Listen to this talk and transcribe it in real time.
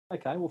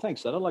Okay, well,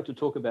 thanks, Dad. I'd like to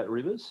talk about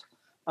rivers.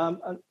 And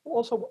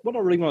also, what I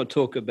really want to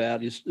talk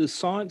about is the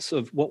science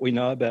of what we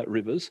know about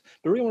rivers,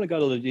 but I really want to go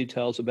to the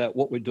details about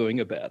what we're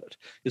doing about it.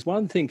 It's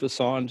one thing for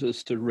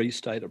scientists to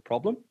restate a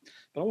problem,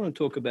 but I want to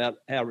talk about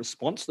our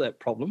response to that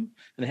problem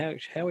and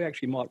how we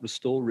actually might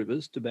restore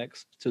rivers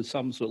to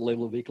some sort of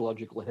level of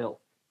ecological health.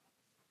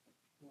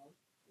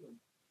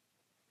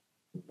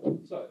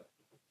 So,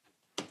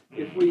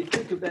 if we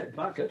think of that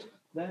bucket,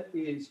 that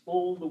is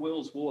all the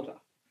world's water.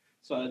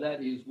 So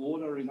that is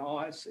water in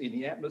ice, in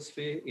the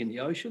atmosphere, in the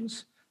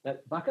oceans,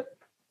 that bucket.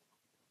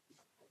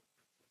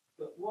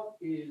 But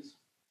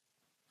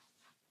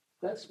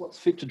that's what's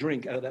fit to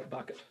drink out of that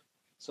bucket.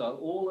 So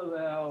all of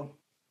our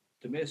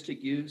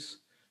domestic use,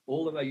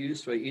 all of our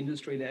use for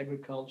industry and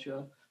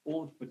agriculture,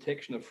 all the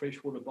protection of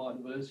freshwater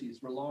biodiversity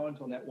is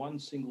reliant on that one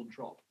single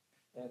drop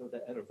out of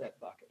that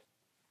bucket.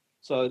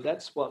 So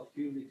that's what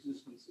human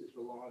existence is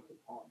reliant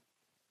upon.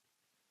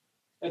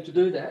 And to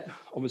do that,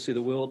 obviously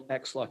the world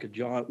acts like a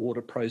giant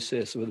water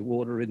processor with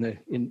water in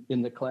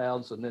the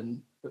clouds and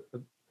then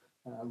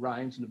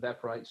rains and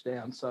evaporates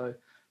down. So,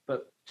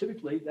 but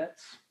typically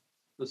that's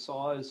the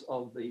size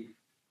of the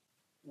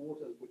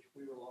water which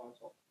we rely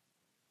on.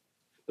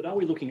 But are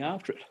we looking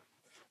after it?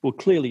 Well,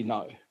 clearly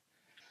no.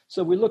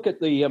 So we look at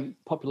the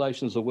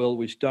populations of the world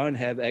which don't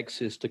have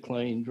access to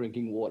clean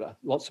drinking water.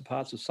 Lots of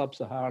parts of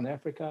sub-Saharan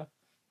Africa,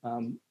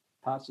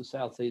 parts of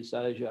Southeast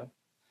Asia.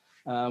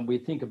 We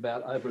think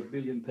about over 1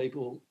 billion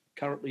people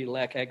currently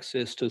lack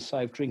access to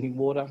safe drinking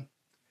water.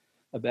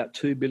 About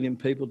 2 billion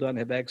people don't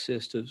have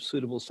access to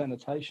suitable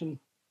sanitation.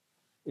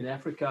 In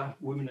Africa,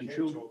 women and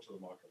children... Talk to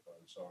the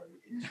microphone, sorry.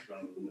 It's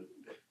rather than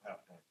a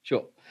PowerPoint.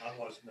 Sure.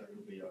 Otherwise, no,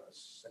 it'll be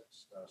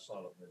a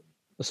silent movie.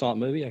 A silent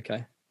movie,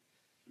 okay.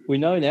 We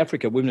know in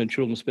Africa, women and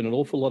children spend an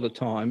awful lot of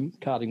time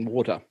carting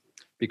water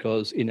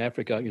because in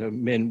Africa, you know,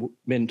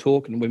 men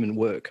talk and women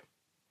work.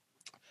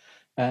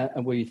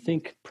 And we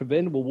think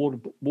preventable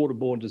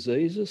waterborne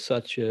diseases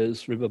such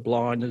as river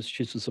blindness,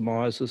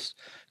 schistosomiasis,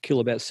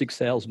 kill about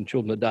 6,000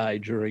 children a day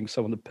during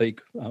some of the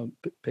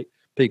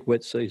peak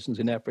wet seasons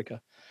in Africa.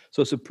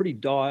 So it's a pretty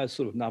dire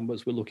sort of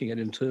numbers we're looking at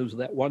in terms of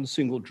that one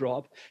single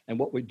drop and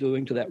what we're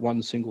doing to that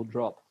one single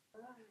drop.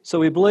 So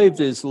we believe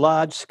there's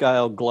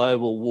large-scale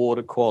global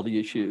water quality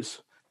issues.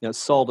 You know,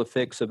 salt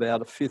affects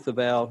about a fifth of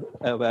our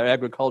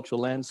agricultural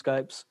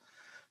landscapes.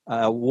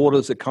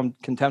 Waters are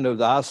contaminated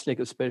with arsenic,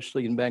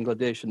 especially in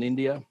Bangladesh and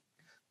India.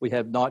 We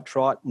have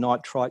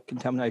nitrite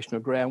contamination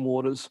of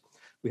groundwaters.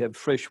 We have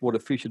freshwater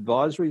fish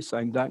advisories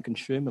saying don't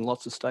consume in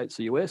lots of states of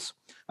the US.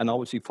 And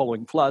obviously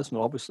following floods,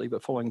 not obviously,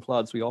 but following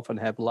floods, we often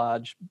have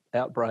large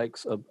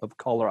outbreaks of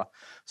cholera.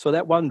 So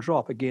that one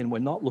drop, again, we're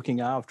not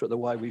looking after it the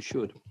way we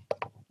should.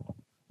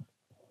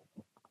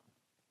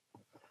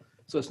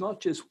 So it's not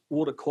just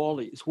water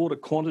quality, it's water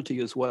quantity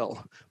as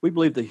well. We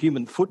believe the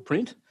human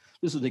footprint,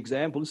 this is an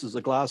example, this is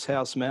the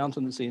Glasshouse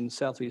Mountains in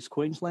southeast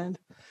Queensland.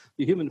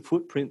 The human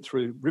footprint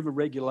through river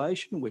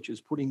regulation, which is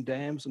putting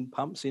dams and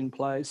pumps in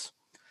place,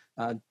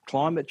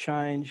 climate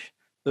change,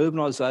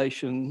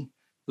 urbanisation,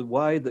 the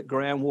way that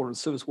groundwater and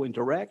surface will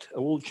interact are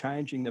all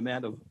changing the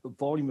amount of the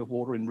volume of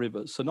water in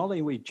rivers. So not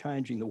only are we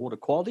changing the water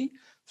quality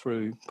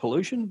through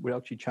pollution, we're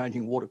actually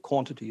changing water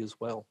quantity as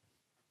well.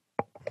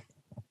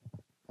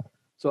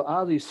 So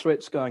are these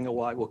threats going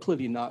away? Well,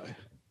 clearly no.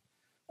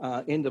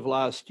 End of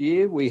last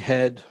year, we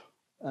had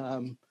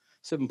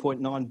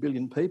 7.9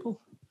 billion people.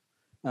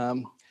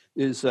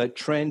 There's a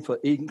trend for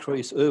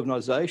increased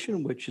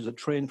urbanisation, which is a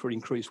trend for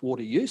increased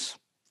water use.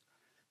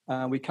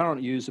 We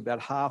currently use about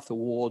half the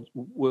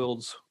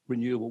world's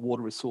renewable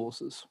water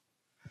resources.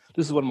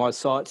 This is one of my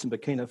sites in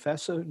Burkina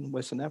Faso in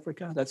Western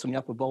Africa. That's on the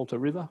Upper Volta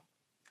River.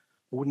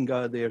 I wouldn't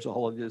go there as a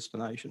holiday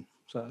destination,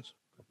 so it's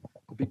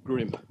a bit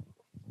grim.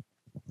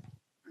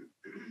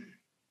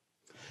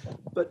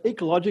 But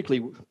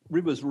ecologically,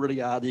 rivers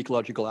really are the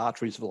ecological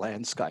arteries of the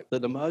landscape. They're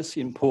the most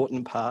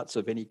important parts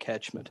of any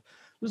catchment.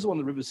 This is one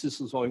of the river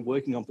systems I've been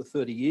working on for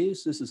 30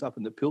 years. This is up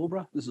in the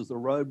Pilbara. This is the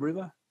Robe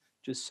River,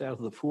 just south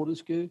of the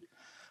Fortescue.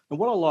 And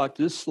what I like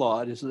this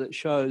slide is that it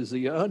shows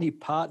the only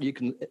part you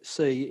can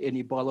see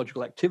any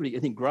biological activity,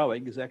 anything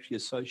growing, is actually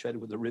associated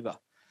with the river.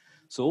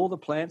 So all the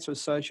plants are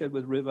associated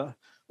with the river.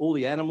 All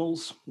the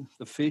animals,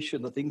 the fish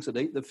and the things that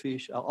eat the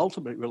fish are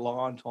ultimately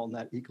reliant on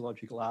that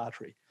ecological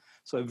artery.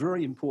 So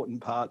very important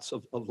parts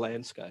of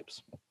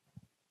landscapes.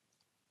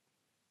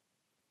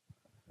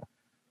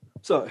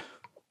 So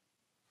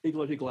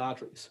ecological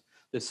arteries.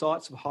 They're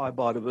sites of high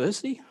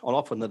biodiversity, and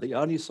often they're the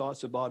only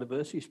sites of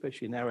biodiversity,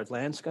 especially in arid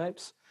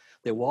landscapes.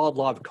 They're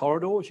wildlife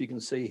corridors, you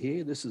can see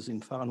here. This is in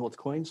far north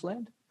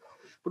Queensland.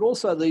 But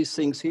also these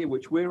things here,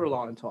 which we're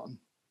reliant on.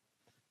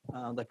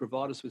 They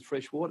provide us with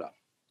fresh water.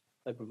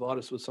 They provide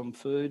us with some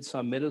food,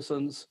 some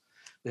medicines.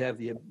 They have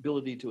the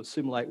ability to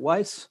assimilate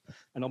waste,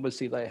 and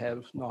obviously they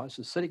have nice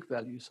aesthetic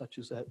values, such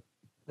as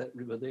that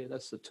river there.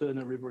 That's the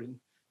Turner River in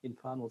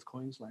far north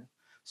Queensland.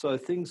 So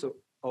things are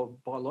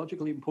of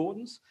biological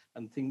importance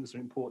and things are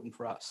important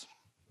for us.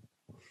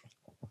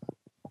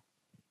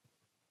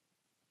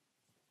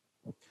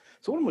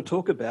 So what I'm going to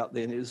talk about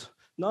then is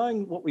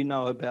knowing what we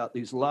know about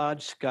these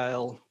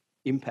large-scale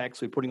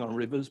impacts we're putting on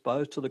rivers,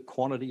 both to the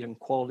quantity and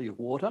quality of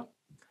water,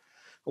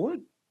 I want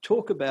to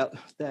talk about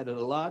that at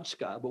a large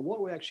scale, but what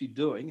we're actually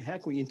doing, how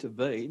can we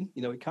intervene?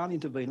 You know, we can't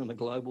intervene on a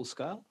global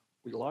scale,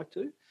 we'd like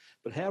to,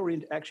 but how we're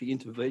actually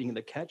intervening in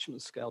the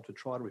catchment scale to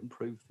try to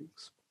improve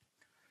things.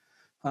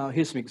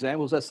 Here's some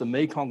examples. That's the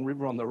Mekong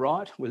River on the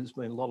right, where there's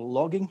been a lot of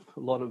logging, a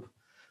lot of,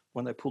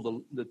 when they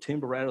pull the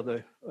timber out of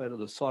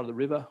the side of the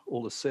river,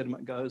 all the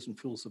sediment goes and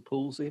fills the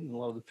pools in, and a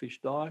lot of the fish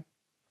die.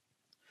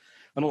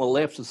 And on the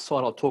left is the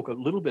side I'll talk a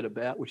little bit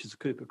about, which is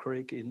Cooper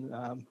Creek in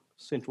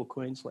central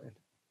Queensland.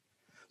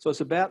 So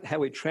it's about how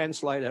we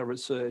translate our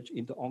research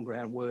into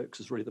on-ground works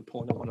is really the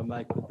point I want to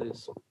make with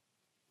this.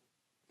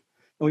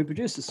 And we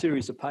produced a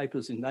series of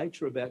papers in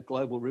Nature about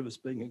global rivers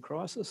being in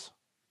crisis.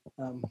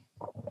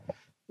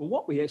 Well,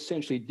 what we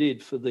essentially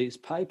did for these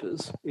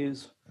papers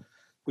is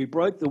we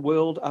broke the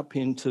world up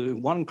into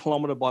 1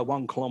 kilometre by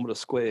 1 kilometre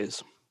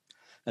squares.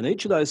 And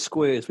each of those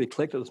squares, we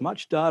collected as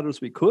much data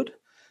as we could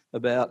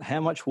about how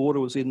much water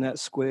was in that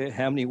square,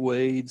 how many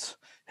weeds,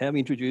 how many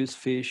introduced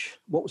fish,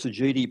 what was the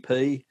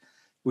GDP.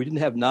 We didn't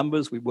have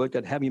numbers. We worked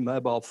out how many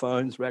mobile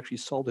phones were actually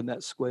sold in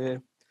that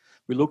square.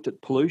 We looked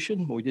at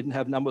pollution. We didn't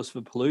have numbers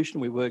for pollution.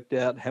 We worked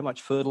out how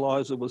much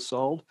fertiliser was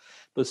sold.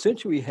 But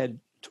essentially it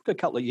took a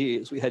couple of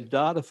years. We had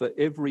data for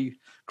every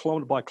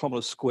kilometre by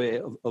kilometre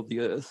square of the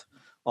earth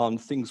on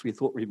things we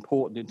thought were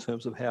important in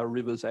terms of how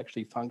rivers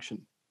actually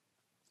function.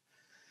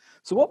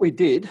 So what we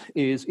did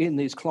is in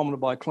these kilometre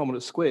by kilometre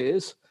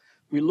squares,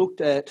 we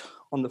looked at,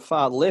 on the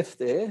far left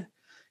there,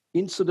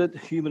 incident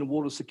human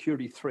water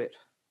security threat.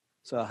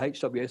 So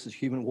HWS is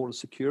human water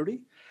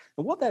security.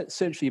 And what that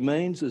essentially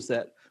means is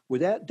that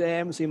without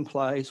dams in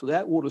place,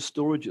 without water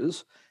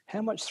storages,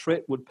 how much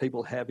threat would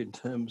people have in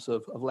terms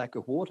of lack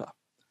of water?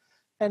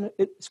 And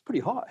it's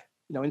pretty high.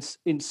 You know,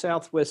 in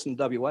southwestern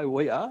WA where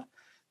we are,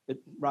 it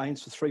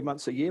rains for 3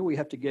 months a year. We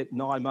have to get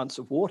 9 months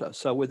of water.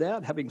 So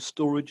without having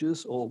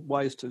storages or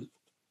ways to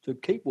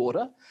keep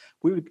water,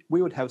 we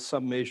would have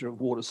some measure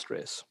of water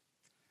stress.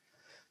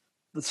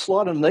 The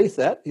slide underneath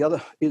that, the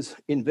other is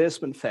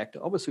investment factor.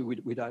 Obviously,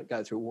 we don't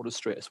go through water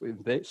stress. We've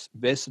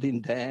invested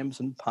in dams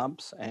and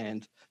pumps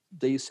and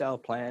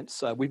desal plants.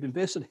 So we've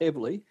invested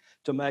heavily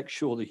to make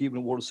sure the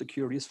human water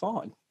security is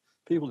fine.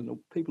 People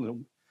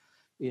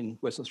in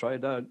Western Australia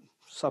don't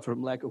suffer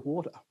from lack of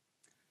water.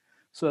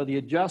 So the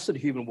adjusted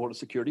human water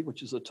security,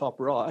 which is the top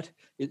right,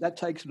 that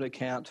takes into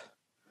account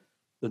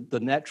the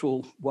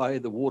natural way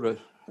the water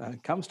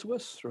comes to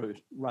us through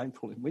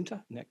rainfall in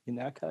winter, in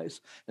our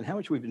case, and how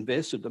much we've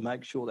invested to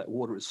make sure that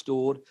water is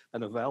stored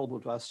and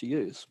available to us to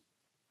use.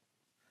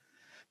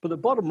 But the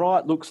bottom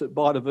right looks at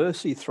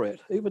biodiversity threat.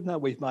 Even though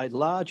we've made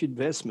large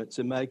investments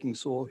in making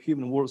sure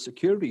human water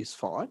security is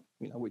fine,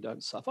 you know, we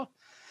don't suffer,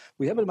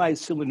 we haven't made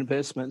similar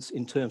investments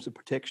in terms of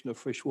protection of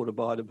freshwater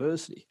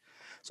biodiversity.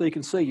 So you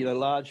can see, you know,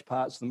 large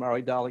parts of the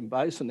Murray-Darling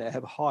Basin now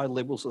have high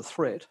levels of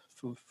threat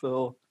for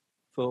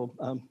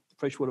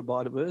freshwater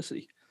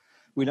biodiversity.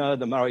 We know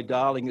the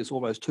Murray-Darling is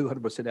almost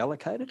 200%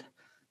 allocated,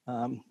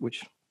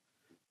 which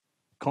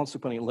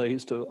consequently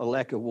leads to a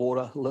lack of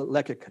water,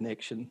 lack of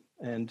connection,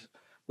 and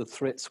the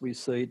threats we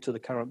see to the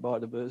current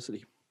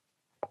biodiversity.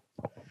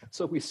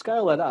 So if we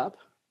scale that up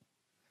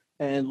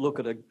and look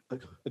at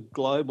a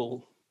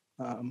global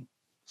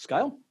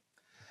scale,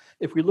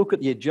 if we look at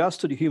the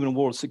adjusted human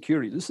water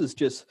security, this is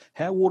just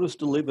how water is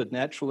delivered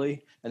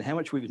naturally and how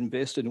much we've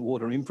invested in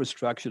water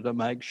infrastructure to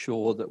make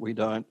sure that we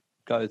don't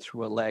go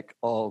through a lack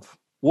of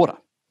water.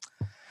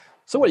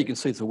 So what you can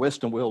see is the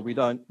Western world, we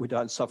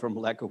don't suffer from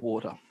lack of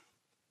water.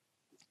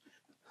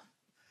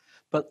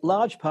 But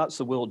large parts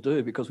of the world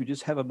do, because we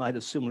just haven't made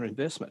a similar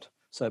investment.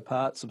 So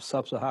parts of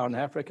sub-Saharan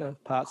Africa,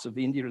 parts of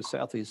India and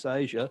Southeast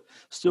Asia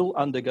still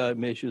undergo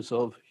measures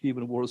of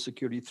human water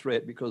security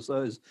threat because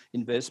those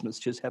investments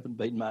just haven't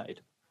been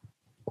made.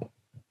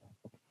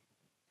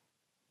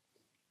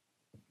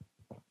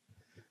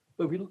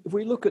 But if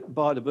we look at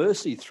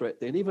biodiversity threat,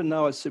 then even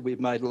though I said we've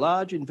made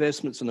large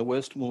investments in the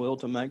Western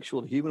world to make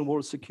sure the human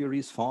water security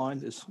is fine,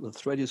 the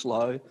threat is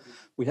low,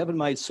 we haven't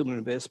made similar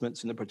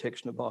investments in the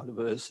protection of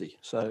biodiversity.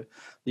 So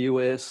the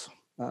US,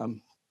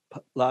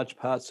 large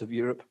parts of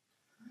Europe,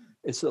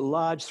 it's a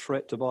large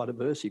threat to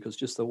biodiversity because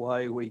just the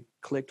way we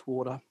collect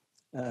water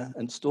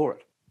and store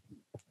it.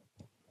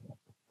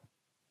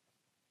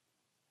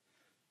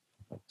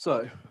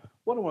 So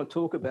what I want to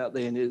talk about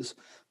then is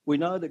we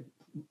know that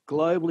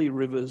globally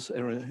rivers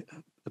are in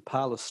a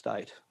parlous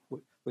state.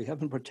 We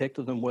haven't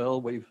protected them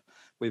well. We've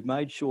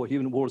made sure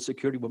human water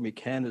security when we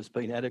can has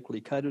been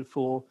adequately catered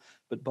for,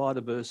 but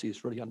biodiversity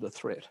is really under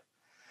threat.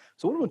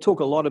 So what I want to talk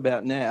a lot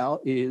about now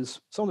is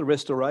some of the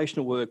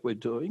restoration work we're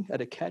doing at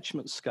a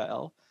catchment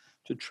scale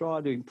to try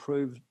to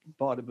improve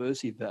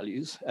biodiversity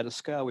values at a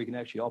scale we can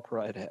actually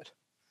operate at.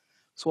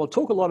 So I'll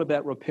talk a lot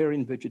about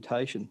riparian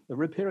vegetation. The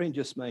riparian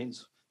just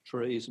means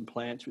trees and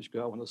plants which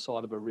grow on the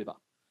side of a river.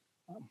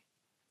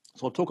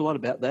 So I'll talk a lot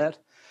about that.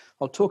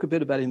 I'll talk a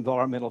bit about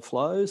environmental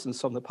flows and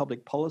some of the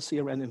public policy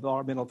around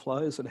environmental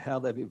flows and how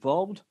they've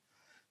evolved.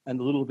 and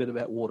a little bit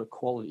about water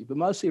quality, but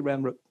mostly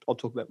around, I'll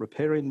talk about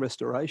riparian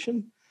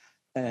restoration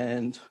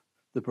and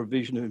the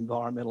provision of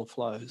environmental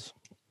flows.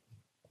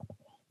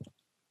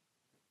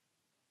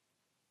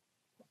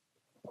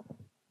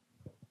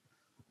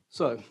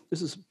 So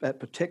this is about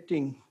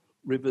protecting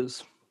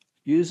rivers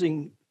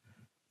using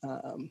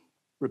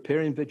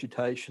riparian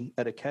vegetation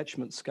at a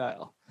catchment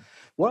scale.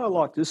 Why I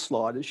like this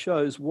slide, it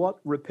shows what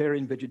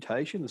riparian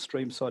vegetation, the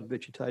streamside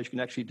vegetation, can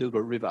actually do to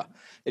a river.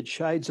 It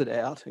shades it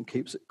out and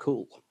keeps it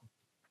cool.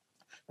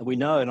 And we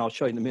know, and I'll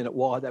show you in a minute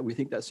why, that we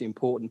think that's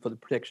important for the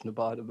protection of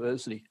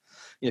biodiversity.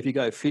 You know, if you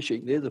go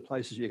fishing, they're the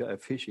places you go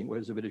fishing where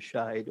there's a bit of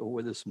shade or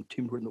where there's some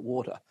timber in the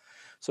water.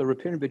 So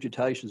riparian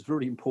vegetation is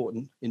very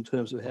important in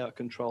terms of how it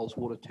controls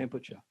water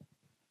temperature.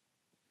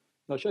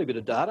 I'll show you a bit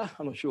of data.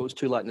 I'm not sure it's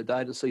too late in the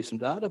day to see some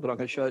data, but I'm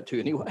going to show it to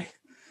you anyway.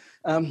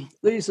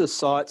 These are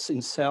sites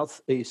in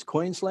southeast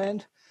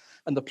Queensland,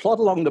 and the plot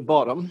along the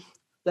bottom,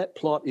 that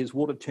plot is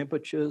water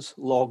temperatures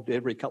logged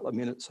every couple of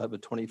minutes over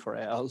 24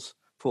 hours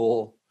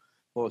for,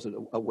 what was it,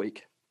 a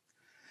week.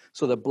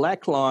 So the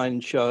black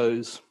line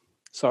shows,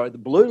 sorry, the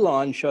blue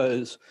line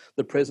shows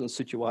the present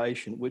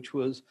situation, which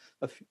was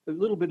a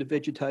little bit of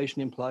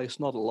vegetation in place,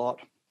 not a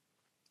lot.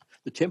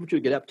 The temperature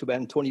would get up to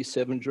about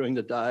 27 during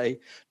the day,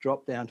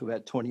 drop down to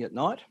about 20 at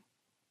night.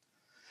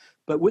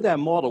 But with our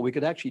model, we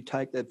could actually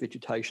take that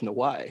vegetation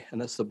away, and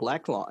that's the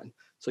black line.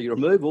 So you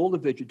remove all the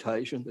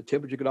vegetation, the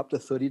temperature got up to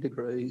 30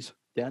 degrees,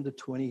 down to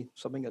 20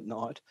 something at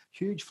night,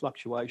 huge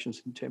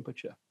fluctuations in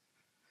temperature.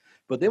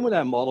 But then with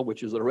our model,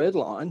 which is the red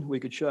line,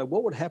 we could show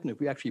what would happen if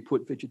we actually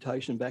put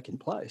vegetation back in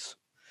place.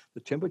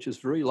 The temperature is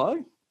very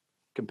low.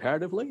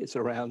 Comparatively, it's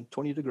around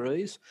 20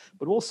 degrees,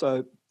 but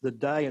also the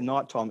day and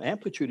nighttime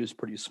amplitude is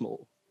pretty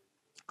small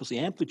because the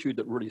amplitude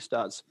that really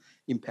starts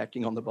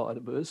impacting on the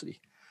biodiversity.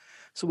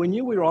 So we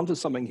knew we were onto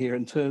something here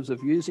in terms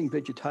of using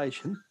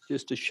vegetation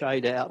just to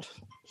shade out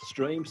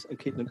streams and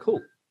keep them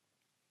cool.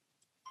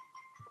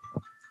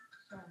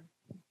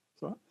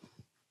 Sorry.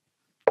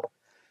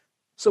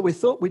 So we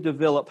thought we'd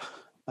develop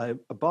a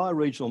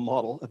bioregional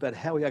model about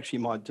how we actually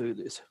might do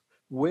this.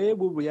 Where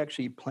will we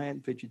actually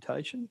plant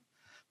vegetation?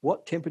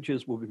 What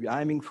temperatures will we be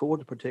aiming for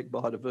to protect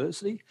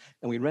biodiversity?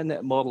 And we ran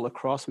that model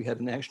across. We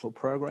had a national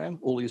program,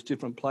 all these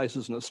different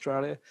places in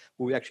Australia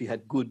where we actually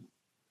had good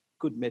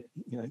met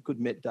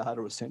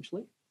data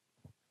essentially.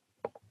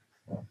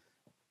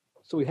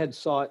 So we had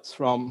sites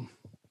from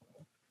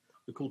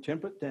the cool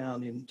temperate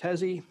down in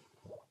Tassie,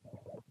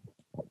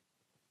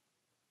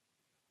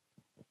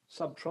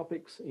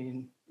 subtropics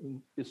in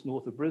just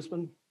north of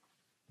Brisbane,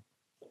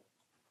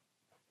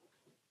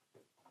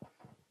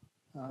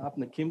 up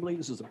in the Kimberley.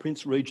 This is the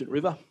Prince Regent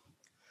River.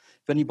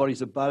 If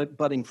anybody's a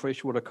budding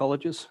freshwater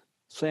ecologist,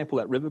 sample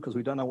that river because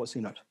we don't know what's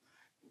in it.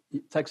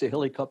 It takes a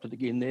helicopter to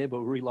get in there,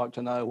 but we really like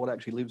to know what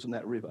actually lives in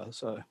that river.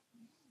 So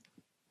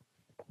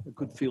a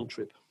good field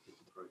trip.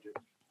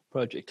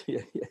 Project,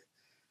 yeah.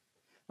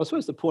 I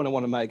suppose the point I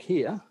want to make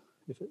here,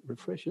 if it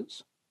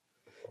refreshes,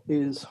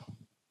 is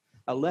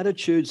a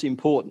latitude's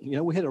important. You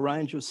know, we had a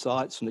range of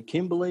sites from the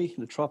Kimberley,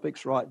 the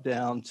tropics, right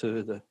down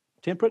to the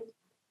temperate.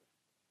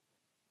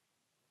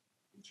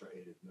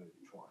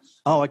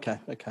 Twice. Oh, okay.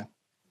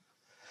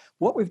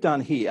 What we've done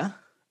here,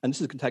 and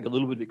this is going to take a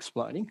little bit of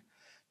explaining,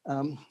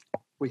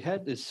 we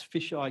had this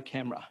fisheye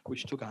camera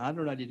which took a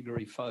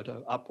 180-degree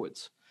photo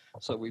upwards.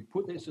 So we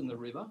put this in the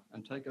river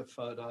and take a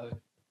photo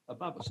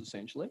above us,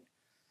 essentially.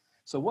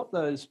 So what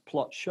those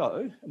plots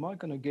show, am I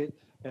going to get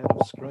out of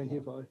the screen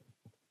here?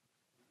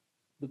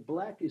 The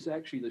black is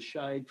actually the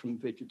shade from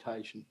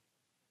vegetation.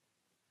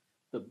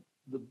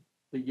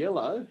 The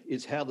yellow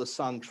is how the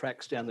sun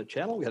tracks down the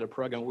channel. We had a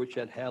program which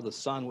had how the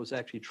sun was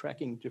actually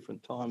tracking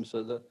different times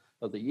of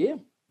the year.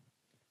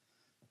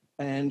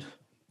 And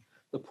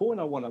the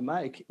point I want to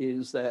make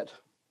is that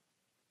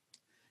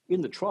in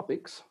the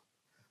tropics,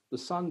 the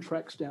sun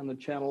tracks down the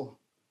channel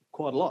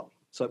quite a lot.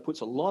 So it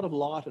puts a lot of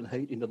light and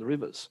heat into the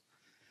rivers.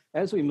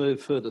 As we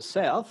move further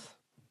south,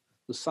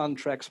 the sun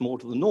tracks more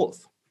to the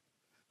north.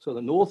 So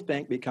the north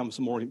bank becomes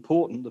more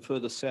important the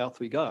further south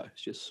we go.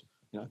 It's just,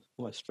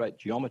 almost straight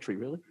geometry,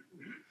 really.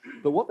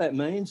 But what that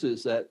means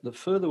is that the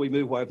further we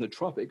move away from the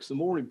tropics, the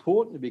more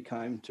important it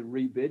became to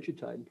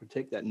revegetate and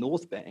protect that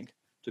north bank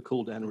to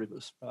cool down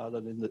rivers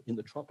rather than in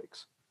the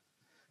tropics.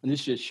 And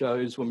this just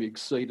shows when we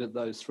exceeded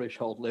those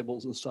threshold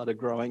levels and started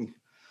growing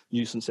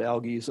nuisance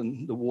algae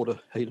and the water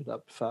heated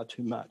up far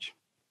too much.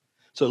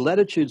 So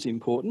latitude's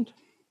important.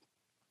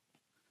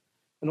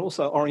 And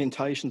also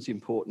orientation's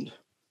important.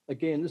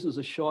 Again, this is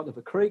a shot of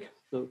a creek.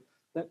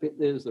 That bit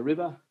there's the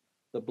river.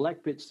 The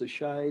black bit's the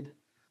shade.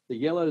 The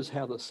yellow is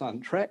how the sun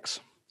tracks.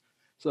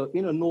 So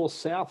in a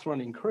north-south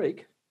running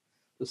creek,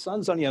 the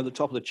sun's only over the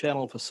top of the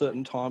channel for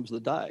certain times of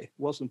the day. It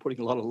wasn't putting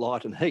a lot of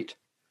light and heat.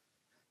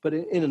 But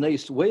in an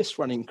east-west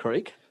running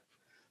creek,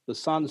 the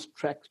sun's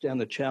tracked down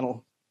the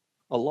channel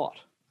a lot.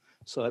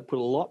 So it put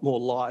a lot more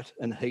light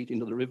and heat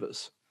into the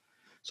rivers.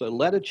 So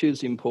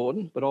latitude's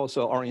important, but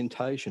also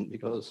orientation,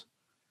 because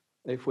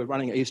if we're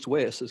running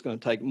east-west, it's going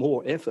to take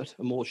more effort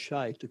and more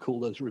shade to cool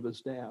those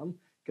rivers down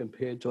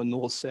compared to a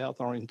north-south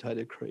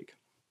orientated creek.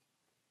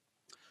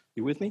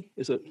 You with me?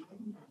 Is it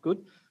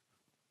good?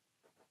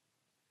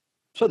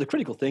 So the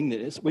critical thing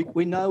is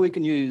we know we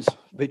can use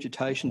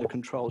vegetation to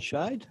control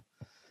shade,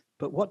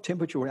 but what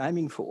temperature we're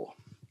aiming for?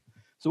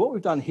 So what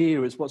we've done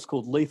here is what's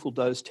called lethal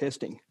dose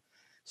testing.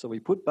 So we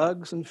put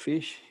bugs and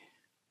fish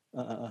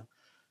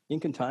in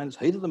containers,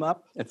 heated them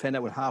up, and found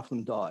out when half of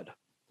them died.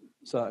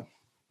 So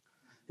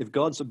if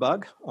God's a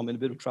bug, I'm in a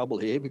bit of trouble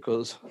here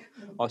because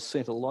I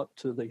sent a lot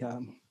to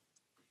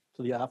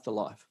the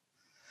afterlife.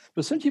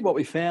 But essentially what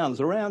we found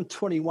is around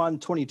 21,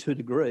 22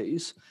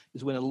 degrees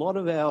is when a lot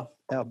of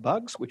our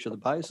bugs, which are the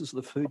bases of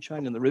the food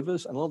chain in the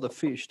rivers, and a lot of the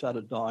fish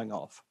started dying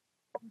off.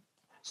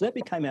 So that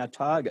became our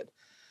target.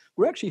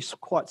 We're actually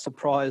quite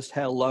surprised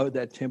how low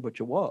that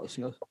temperature was.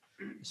 You know,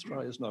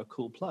 Australia's not a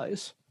cool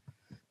place.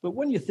 But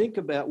when you think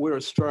about where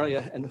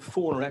Australia and the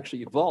fauna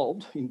actually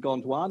evolved in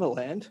Gondwana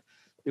land,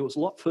 it was a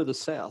lot further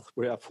south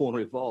where our fauna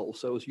evolved.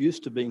 So it was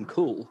used to being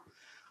cool.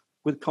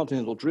 With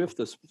continental drift,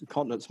 the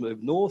continents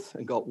moved north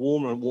and got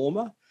warmer and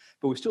warmer,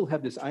 but we still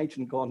have this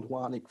ancient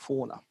Gondwanic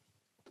fauna.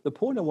 The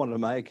point I wanted to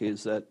make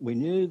is that we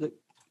knew that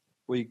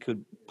we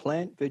could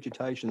plant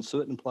vegetation in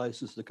certain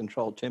places to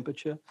control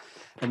temperature,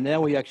 and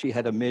now we actually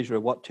had a measure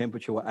of what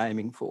temperature we're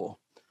aiming for.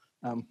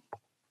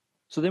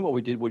 So then what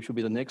we did, which will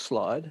be the next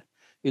slide,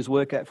 is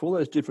work out for all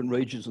those different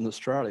regions in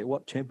Australia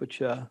what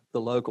temperature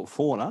the local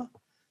fauna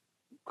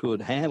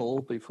could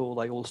handle before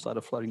they all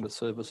started floating to the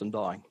surface and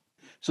dying.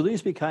 So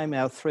these became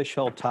our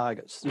threshold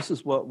targets. This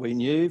is what we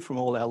knew from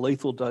all our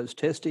lethal dose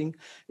testing,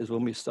 is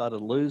when we started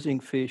losing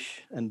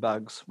fish and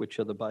bugs, which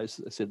are the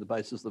bases, I said, the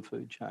bases of the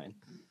food chain.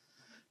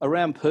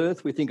 Around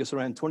Perth, we think it's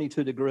around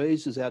 22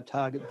 degrees is our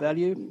target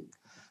value.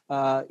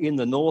 In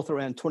the north,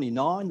 around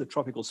 29, the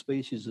tropical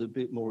species is a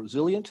bit more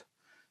resilient.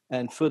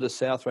 And further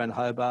south around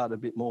Hobart, a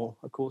bit more,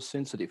 of course,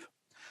 sensitive.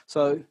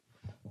 So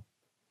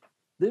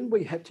then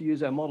we had to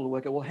use our model to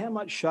work out, well, how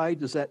much shade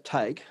does that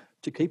take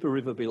to keep a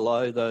river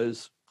below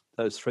those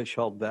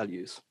threshold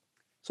values?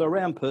 So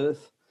around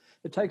Perth,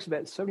 it takes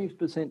about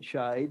 70%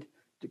 shade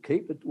to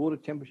keep the water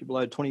temperature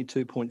below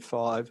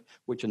 22.5,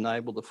 which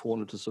enable the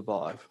fauna to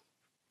survive.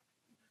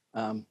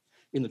 In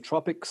the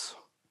tropics,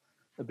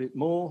 a bit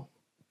more.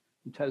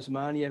 In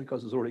Tasmania,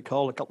 because it's already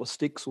cold, a couple of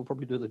sticks will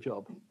probably do the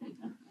job.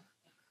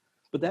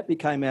 But that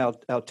became our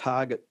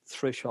target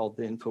threshold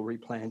then for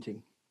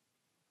replanting.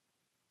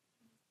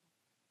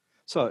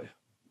 So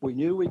we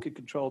knew we could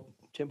control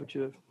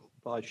temperature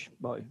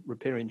by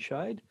repairing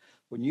shade.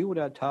 We knew what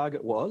our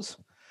target was.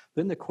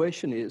 Then the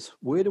question is,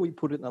 where do we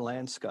put it in the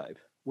landscape?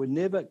 We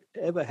never,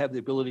 ever have the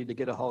ability to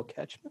get a whole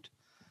catchment.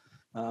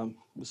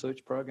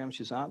 Research programs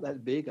just aren't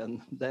that big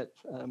and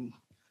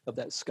of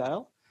that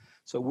scale.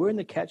 So where in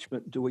the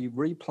catchment do we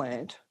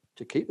replant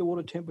to keep the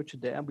water temperature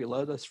down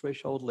below those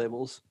threshold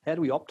levels? How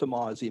do we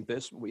optimise the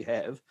investment we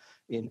have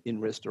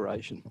in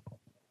restoration?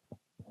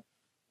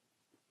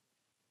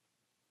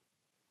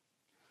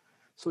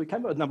 So we came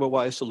up with a number of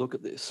ways to look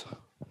at this.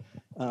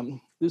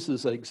 This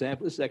is an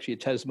example. This is actually a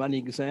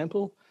Tasmanian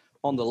example.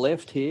 On the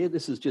left here,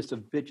 this is just a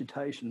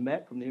vegetation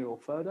map from the aerial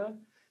photo,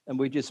 and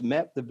we just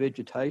mapped the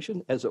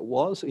vegetation as it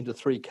was into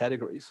three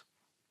categories.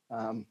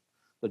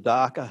 The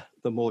darker,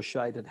 the more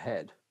shade it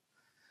had.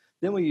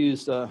 Then we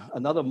used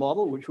another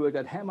model which worked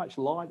out how much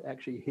light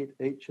actually hit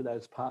each of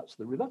those parts of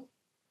the river,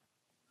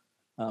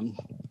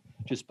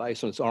 just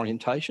based on its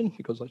orientation,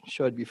 because I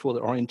showed before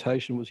that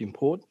orientation was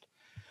important.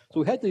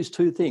 So we had these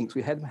two things.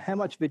 We had how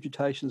much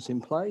vegetation is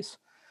in place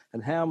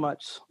and how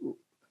much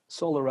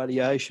solar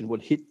radiation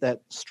would hit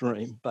that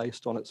stream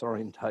based on its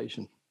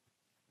orientation.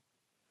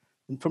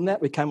 And from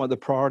that, we came up with a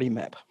priority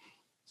map.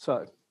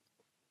 So,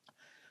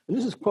 and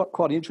this is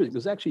quite interesting,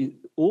 because actually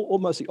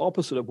almost the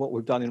opposite of what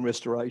we've done in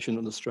restoration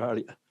in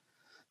Australia.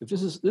 If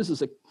this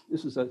is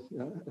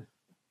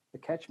a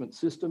catchment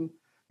system,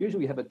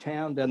 usually we have a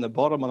town down the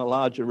bottom on a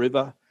larger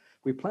river.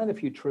 We plant a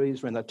few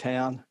trees around the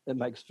town. It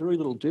makes very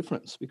little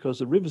difference because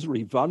the river's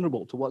really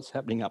vulnerable to what's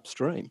happening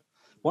upstream.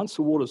 Once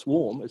the water's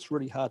warm, it's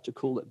really hard to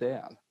cool it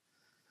down.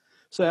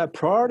 So our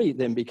priority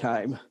then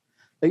became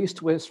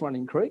east-west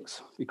running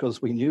creeks,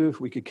 because we knew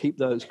if we could keep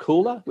those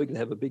cooler, we could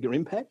have a bigger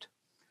impact.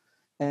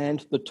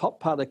 And the top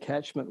part of the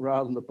catchment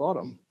rather than the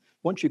bottom.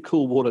 Once you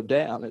cool water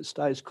down, it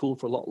stays cool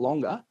for a lot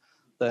longer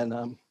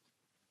than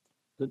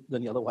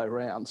the other way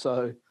around.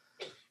 So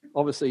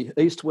obviously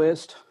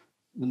east-west,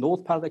 the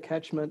north part of the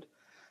catchment,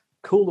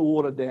 cool the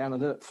water down,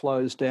 and then it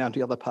flows down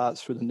to other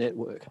parts through the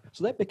network.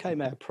 So that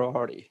became our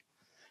priority,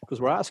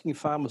 because we're asking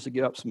farmers to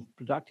give up some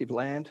productive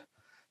land,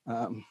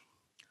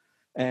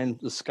 and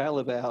the scale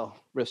of our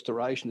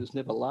restoration is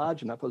never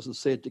large enough, as I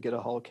said, to get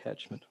a whole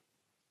catchment.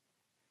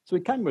 So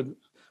we came with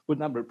a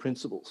number of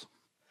principles.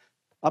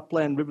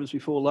 Upland rivers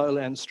before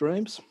lowland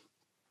streams.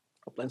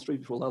 Upland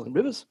streams before lowland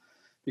rivers,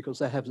 because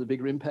that has a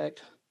bigger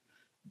impact.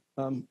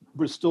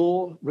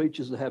 Restore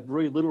reaches that have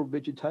very little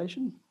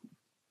vegetation.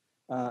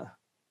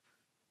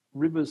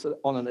 Rivers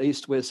on an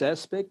east-west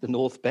aspect, the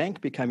north bank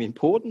became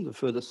important the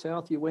further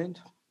south you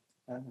went,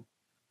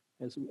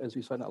 as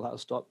we saw in that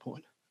last dot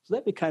point. So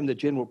that became the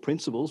general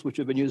principles which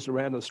have been used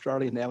around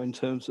Australia now in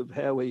terms of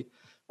how we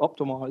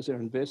optimise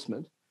our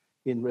investment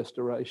in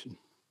restoration.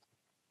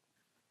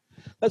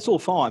 That's all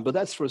fine, but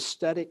that's for a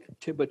static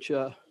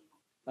temperature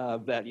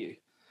value.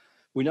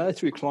 We know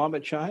through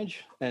climate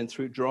change and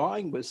through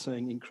drying, we're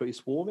seeing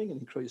increased warming and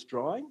increased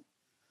drying.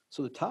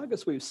 So the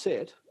targets we've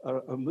set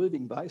are a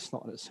moving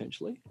baseline,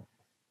 essentially.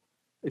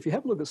 If you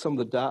have a look at some of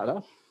the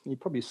data, you've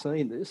probably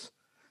seen this,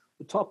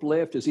 the top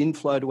left is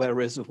inflow to our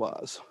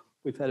reservoirs.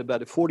 We've had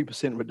about a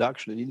 40%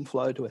 reduction in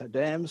inflow to our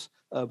dams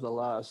over the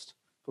last,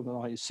 from the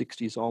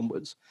 1960s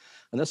onwards.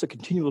 And that's a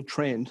continual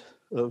trend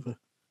of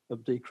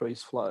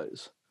decreased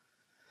flows.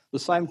 At the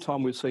same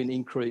time, we've seen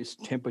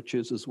increased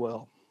temperatures as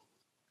well.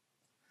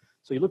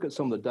 So you look at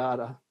some of the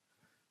data,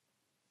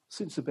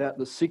 since about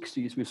the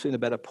 60s, we've seen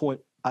about a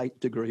 0.8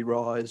 degree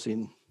rise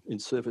in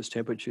surface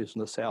temperatures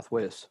in the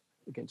southwest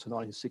against the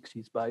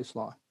 1960s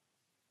baseline.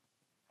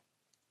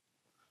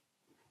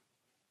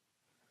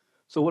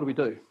 So what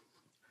do?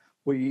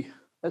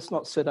 That's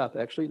not set up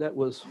actually, that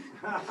was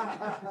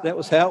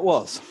how it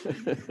was.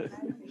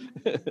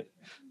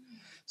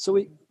 So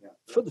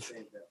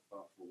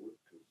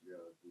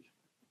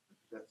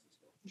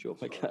Sure,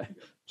 okay.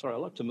 Sorry, I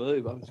like to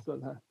move. I can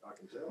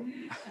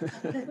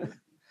tell.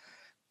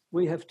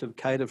 We have to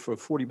cater for a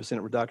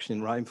 40% reduction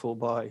in rainfall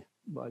by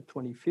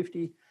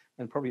 2050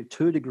 and probably a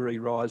 2 degree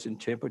rise in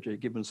temperature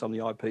given some of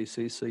the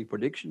IPCC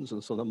predictions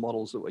and some of the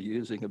models that we're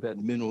using about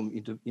minimum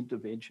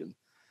intervention.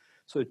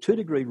 So a 2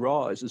 degree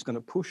rise is going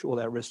to push all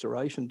our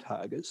restoration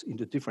targets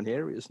into different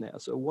areas now.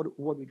 So what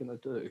are we going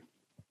to do?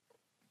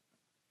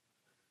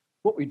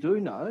 What we do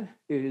know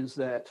is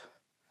that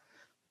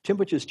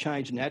temperatures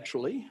change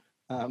naturally.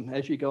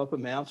 As you go up a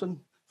mountain,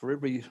 for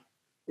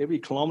every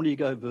kilometre you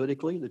go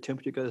vertically, the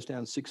temperature goes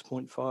down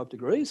 6.5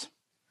 degrees.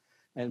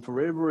 And for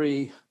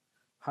every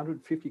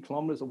 150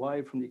 kilometres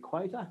away from the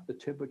equator, the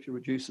temperature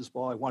reduces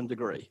by 1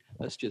 degree.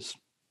 That's just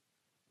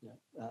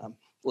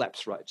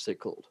lapse rates, they're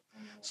called.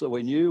 So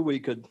we knew we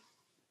could...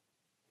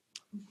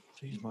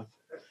 Geez,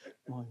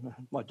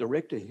 my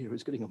director here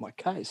is getting on my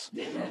case.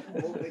 More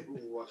people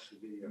will watch the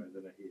video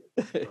than are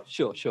here.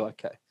 Sure,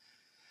 okay.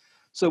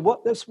 So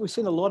we've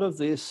seen a lot of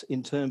this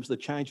in terms of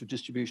the change of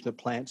distribution of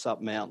plants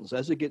up mountains.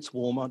 As it gets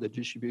warmer, the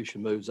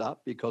distribution moves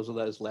up because of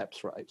those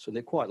lapse rates. And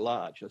they're quite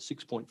large,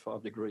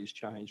 6.5 degrees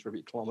change for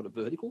every kilometre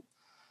vertical.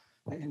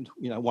 And,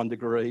 1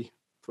 degree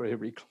for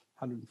every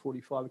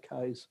 145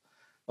 k's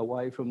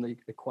away from the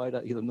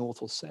equator, either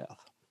north or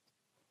south.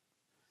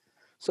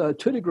 So a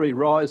 2 degree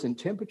rise in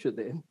temperature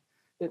then,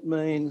 it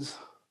means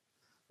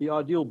the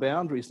ideal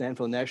boundaries then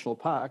for the national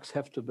parks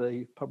have to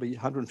be probably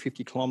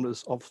 150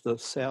 kilometres off the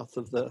south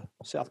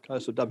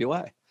coast of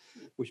WA,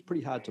 which is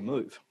pretty hard to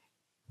move.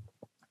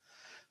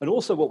 And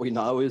also what we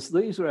know is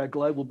these are our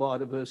global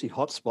biodiversity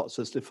hotspots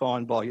as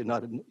defined by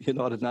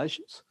United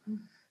Nations.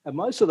 And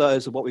most of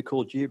those are what we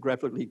call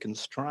geographically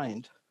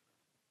constrained,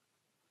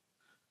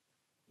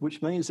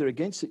 which means they're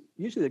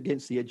usually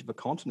against the edge of a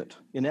continent.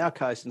 In our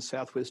case, in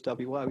southwest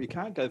WA, we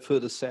can't go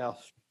further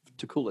south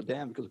to cool it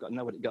down because we've got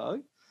nowhere to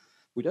go.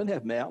 We don't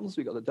have mountains.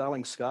 We've got the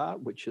Darling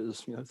Scarp, which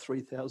is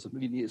 3,000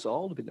 million years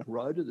old, been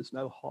eroded. There's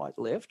no height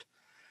left.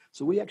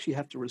 So we actually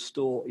have to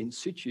restore in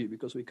situ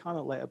because we can't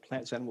allow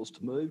plants and animals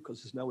to move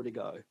because there's nowhere to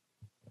go.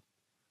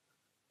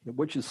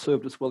 Which has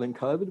served us well in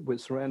COVID. We're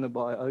surrounded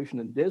by ocean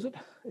and desert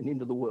and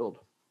into the world.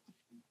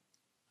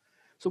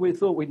 So we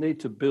thought we need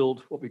to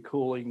build what we're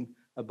calling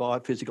a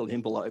biophysical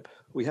envelope.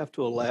 We have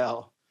to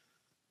allow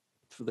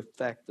for the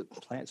fact that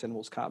plants and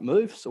animals can't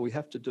move, so we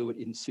have to do it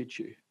in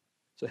situ.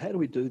 So how do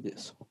we do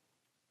this?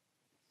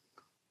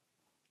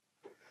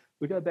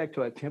 We go back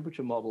to our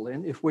temperature model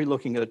then. If we're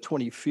looking at a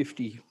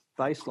 2050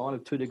 baseline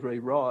of 2 degree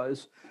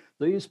rise,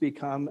 these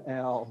become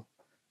our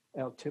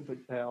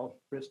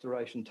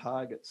restoration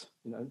targets.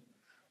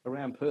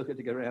 Around Perth,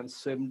 to get around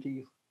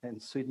 70 and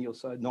Sydney or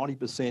so,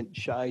 90%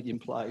 shade in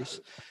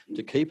place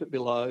to keep it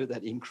below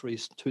that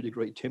increased 2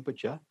 degree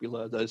temperature,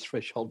 below those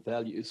threshold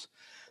values.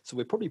 So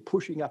we're probably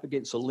pushing up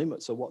against the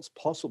limits of what's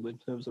possible in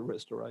terms of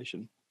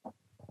restoration.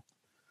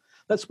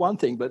 That's one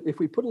thing, but if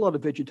we put a lot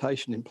of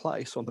vegetation in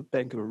place on the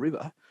bank of a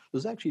river,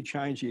 does actually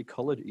change the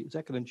ecology? Is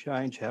that going to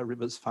change how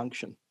rivers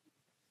function?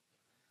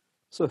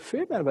 So a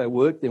fair amount of our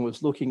work then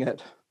was looking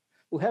at,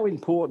 well, how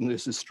important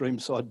is this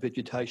streamside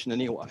vegetation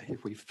anyway?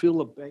 If we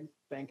fill a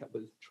bank up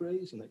with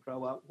trees and they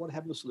grow up, what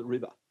happens to the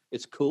river?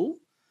 It's cool,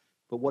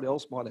 but what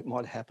else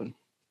might happen?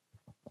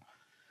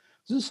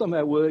 This is some of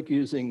our work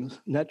using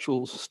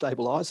natural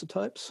stable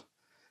isotopes.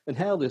 And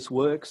how this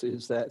works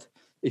is that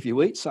if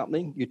you eat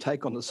something, you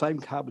take on the same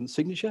carbon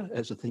signature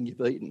as the thing you've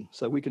eaten.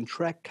 So we can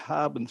track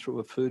carbon through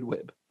a food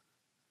web.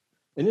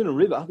 And in a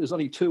river, there's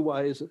only 2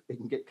 ways it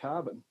can get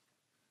carbon.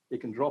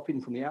 It can drop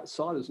in from the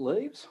outside as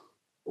leaves,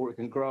 or it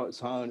can grow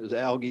its own as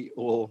algae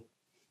or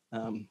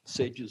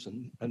sedges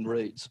and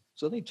reeds.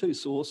 So only 2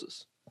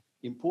 sources,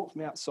 import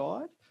from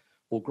outside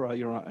or grow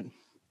your own.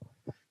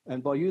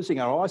 And by using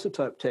our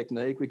isotope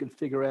technique, we can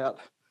figure out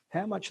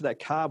how much of that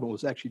carbon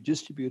was actually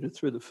distributed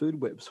through the food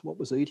webs, what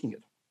was eating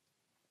it.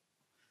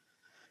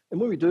 And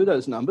when we do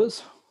those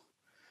numbers,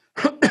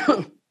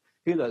 here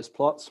are those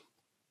plots.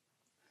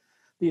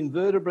 The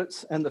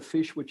invertebrates and the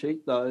fish which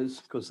eat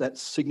those, because that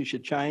signature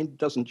chain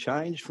doesn't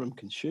change from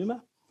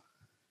consumer,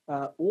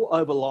 all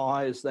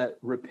overlies that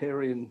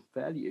riparian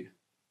value.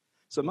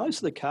 So most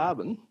of the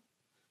carbon,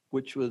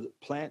 which were the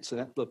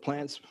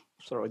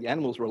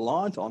animals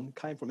reliant on,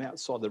 came from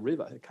outside the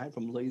river. It came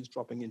from leaves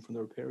dropping in from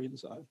the riparian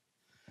zone.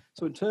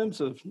 So in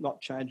terms of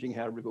not changing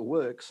how a river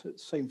works, it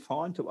seemed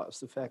fine to us,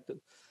 the fact that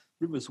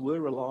rivers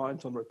were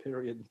reliant on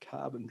riparian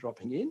carbon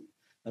dropping in,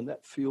 and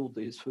that fueled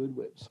these food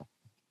webs.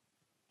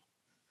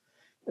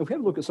 If we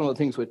have a look at some of the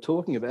things we're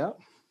talking about,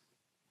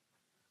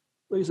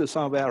 these are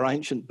some of our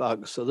ancient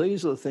bugs. So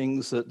these are the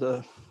things that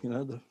the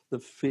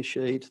fish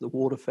eat, the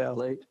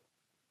waterfowl eat.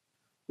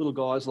 Little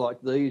guys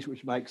like these,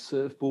 which make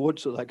surfboards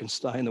so they can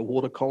stay in the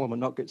water column and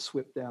not get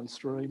swept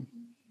downstream.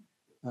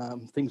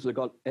 Things that have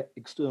got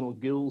external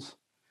gills.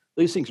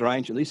 These things are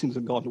ancient. These things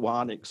have gone to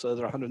Warnick, so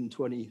they're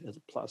 120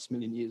 plus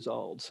million years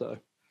old. So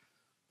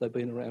they've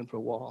been around for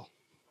a while.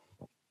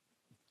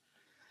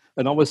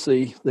 And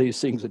obviously,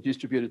 these things are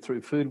distributed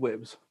through food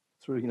webs,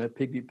 through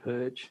pygmy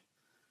perch,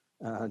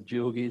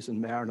 jilgies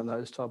and marron and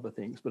those type of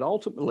things. But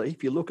ultimately,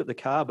 if you look at the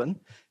carbon,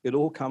 it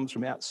all comes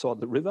from outside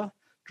the river,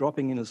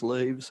 dropping in as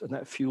leaves, and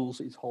that fuels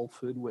these whole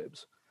food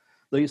webs.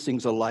 These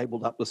things are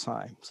labelled up the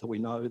same, so we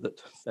know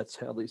that that's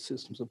how these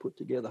systems are put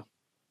together.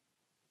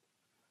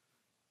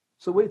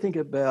 So we think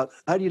about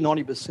 80 or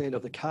 90%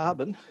 of the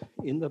carbon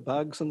in the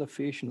bugs and the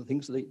fish and the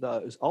things that eat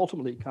those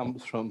ultimately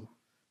comes from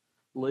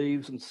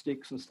leaves and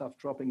sticks and stuff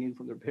dropping in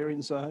from the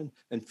riparian zone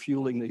and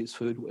fueling these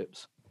food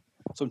webs.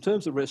 So in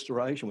terms of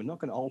restoration, we're not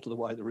going to alter the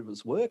way the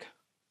rivers work.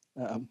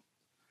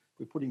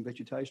 We're putting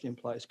vegetation in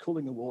place,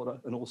 cooling the water,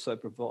 and also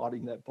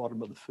providing that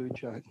bottom of the food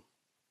chain.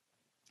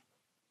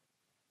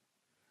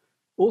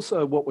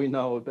 Also, what we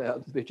know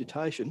about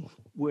vegetation,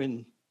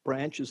 when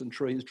branches and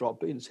trees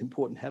drop in, it's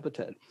important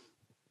habitat.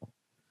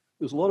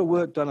 There was a lot of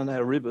work done on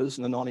our rivers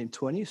in the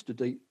 1920s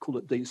to call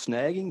it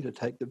de-snagging, to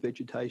take the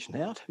vegetation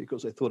out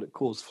because they thought it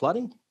caused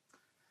flooding.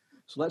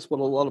 So that's what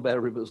a lot of our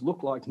rivers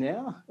look like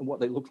now, and what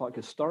they look like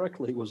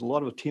historically was a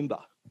lot of timber.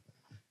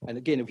 And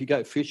again, if you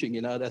go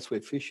fishing, that's where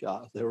fish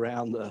are. They're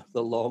around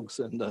the logs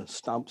and the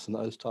stumps and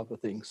those type of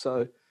things.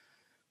 So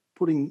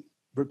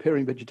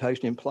repairing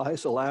vegetation in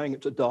place, allowing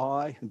it to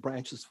die and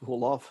branches to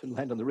fall off and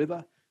land on the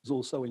river is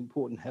also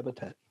important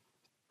habitat.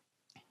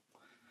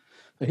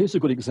 Now here's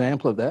a good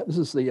example of that. This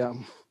is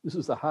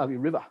the Harvey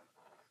River.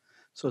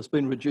 So it's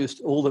been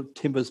reduced, all the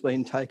timber's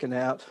been taken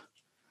out.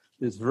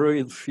 There's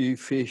very few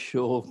fish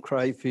or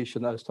crayfish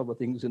and those type of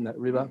things in that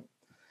river.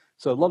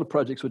 So a lot of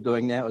projects we're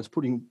doing now is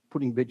putting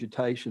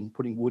vegetation,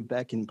 putting wood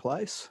back in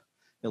place,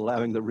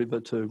 allowing the river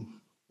to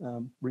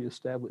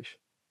re-establish.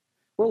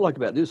 What I like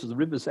about this is the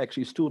river's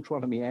actually still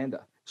trying to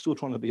meander, still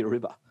trying to be a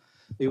river.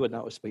 Even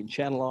though it's been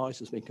channelized,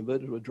 it's been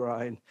converted to a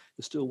drain,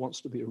 it still wants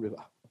to be a river.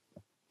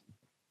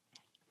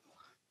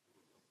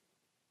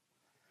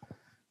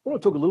 I want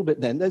to talk a little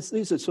bit then.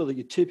 These are sort of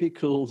your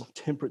typical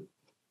temperate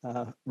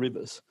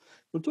rivers.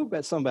 We'll talk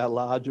about some of our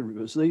larger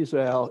rivers. These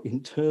are our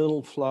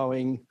internal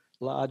flowing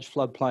large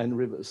floodplain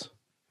rivers.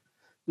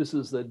 This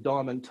is the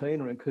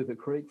Diamantina and Cooper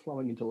Creek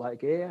flowing into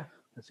Lake Eyre.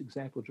 That's an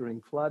example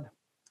during flood.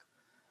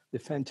 They're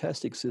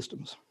fantastic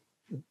systems.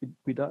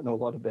 We don't know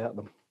a lot about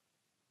them.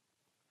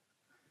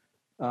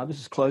 This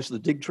is close to the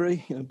dig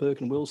tree. Burke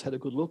and Wills had a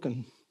good look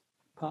and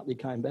partly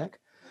came back.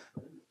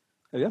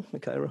 Oh yeah,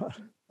 okay, right.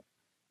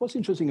 What's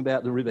interesting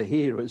about the river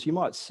here is you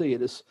might see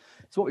it's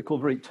what we call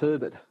very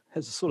turbid. It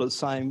has a sort of the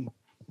same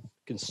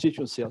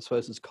constituency, I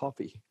suppose, as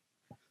coffee.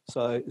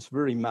 So it's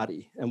very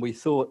muddy. And we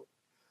thought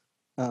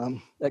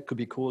that could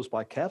be caused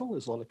by cattle.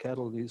 There's a lot of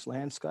cattle in these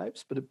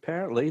landscapes, but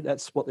apparently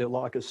that's what they're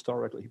like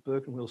historically.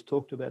 Burke and Wills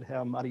talked about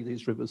how muddy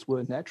these rivers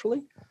were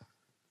naturally.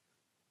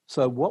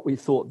 So what we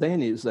thought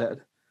then is that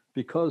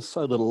because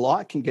so little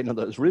light can get into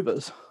those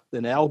rivers,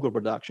 then algal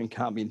production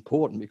can't be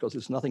important because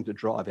there's nothing to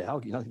drive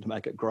algae, nothing to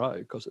make it grow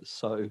because it's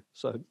so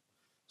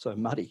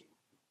muddy.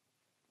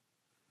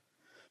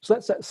 So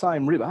that's that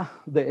same river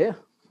there,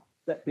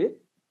 that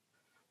bit.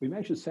 We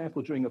managed to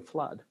sample during a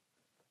flood.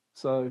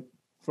 So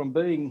from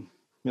being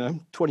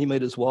 20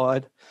 metres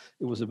wide,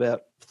 it was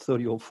about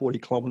 30 or 40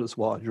 kilometres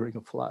wide during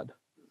a flood.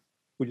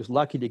 We're just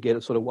lucky to get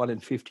a sort of 1 in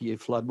 50 year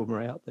flood when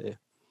we're out there.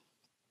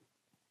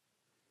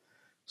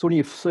 So when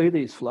you see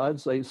these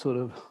floods, they sort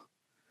of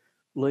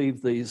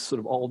leave these sort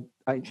of old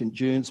ancient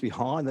dunes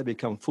behind. They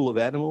become full of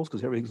animals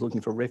because everything's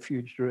looking for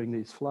refuge during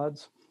these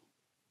floods.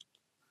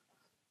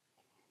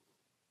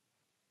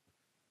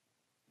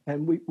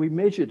 And we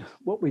measured,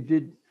 what we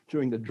did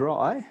during the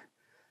dry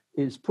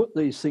is put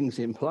these things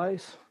in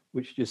place,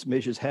 which just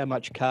measures how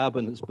much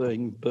carbon is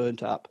being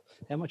burnt up,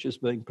 how much is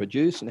being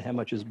produced and how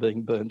much is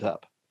being burnt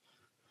up.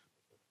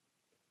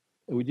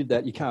 And we did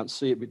that, you can't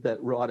see it, with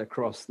that right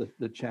across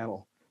the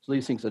channel. So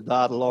these things are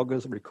data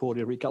loggers, record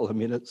every couple of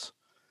minutes,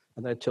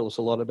 and they tell us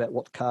a lot about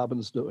what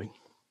carbon's doing.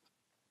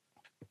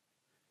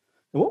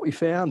 And what we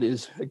found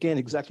is, again,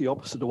 exactly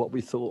opposite of what we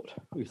thought.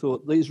 We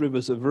thought these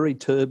rivers are very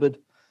turbid.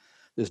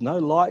 There's no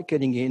light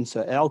getting in,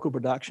 so algal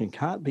production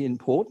can't be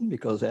important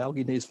because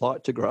algae needs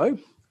light to grow.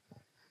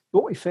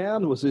 What we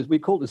found was, we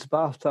call this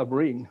bathtub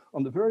ring.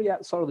 On the very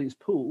outside of these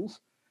pools,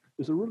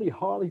 there's a really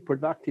highly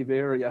productive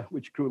area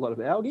which grew a lot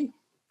of algae,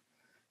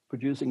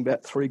 producing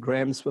about 3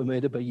 grams per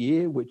metre per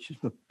year,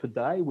 per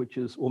day, which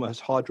is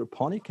almost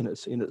hydroponic in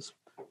its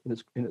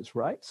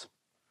rates.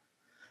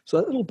 So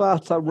that little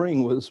bathtub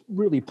ring was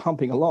really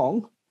pumping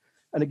along.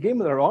 And again,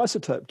 with our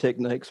isotope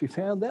techniques, we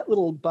found that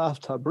little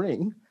bathtub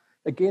ring,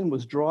 again,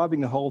 was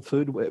driving the whole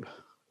food web.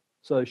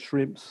 So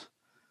shrimps,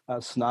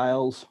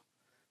 snails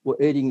were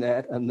eating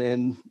that, and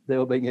then they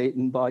were being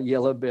eaten by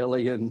yellow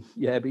belly and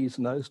yabbies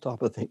and those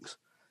type of things.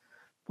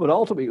 But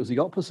ultimately, it was the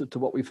opposite to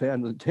what we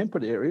found in the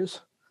temperate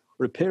areas.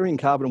 Repairing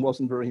carbon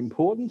wasn't very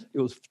important. It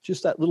was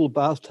just that little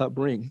bathtub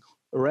ring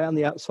around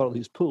the outside of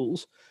these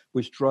pools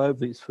which drove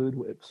these food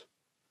webs.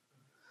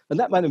 And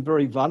that made them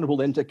very vulnerable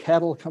then to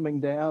cattle coming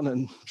down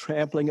and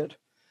trampling it.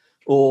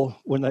 Or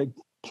when they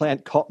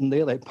plant cotton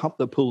there, they pump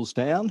the pools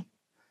down,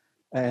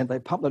 and they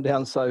pump them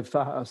down so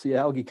fast the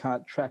algae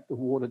can't track the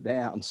water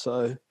down,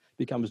 so it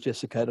becomes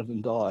desiccated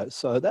and dies.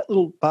 So that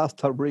little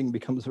bathtub ring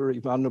becomes very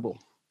vulnerable.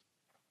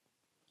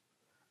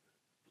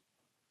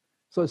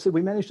 So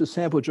we managed to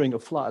sample during a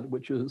flood,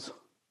 which is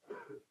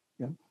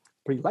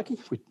pretty lucky.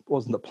 It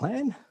wasn't the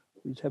plan.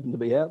 We just happened to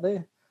be out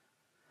there.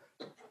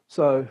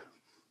 So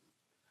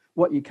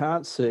what you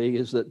can't see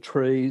is that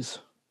trees,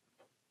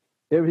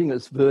 everything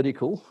that's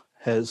vertical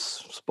has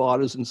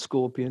spiders and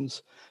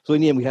scorpions. So in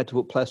the end, we had to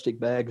put plastic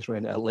bags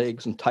around our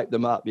legs and tape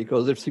them up,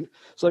 because if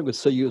someone could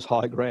see you as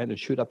high ground and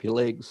shoot up your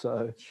legs.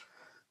 So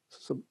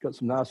got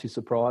some nasty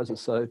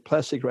surprises. So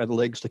plastic around the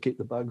legs to keep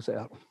the bugs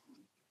out.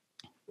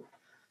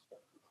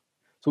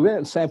 So we went out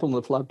and sampled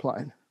the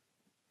floodplain.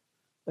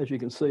 As you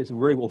can see, it's a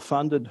very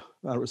well-funded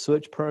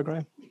research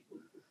program.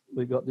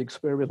 We've got the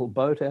experimental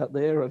boat out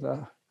there,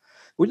 and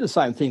we did the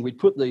same thing. We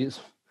put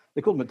these,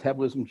 they're called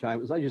metabolism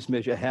chambers. They just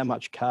measure how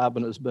much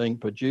carbon is being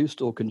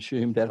produced or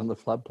consumed out on the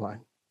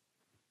floodplain.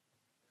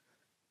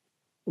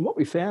 And what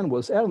we found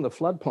was, out on the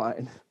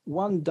floodplain,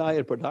 1 day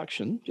of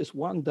production, just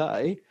 1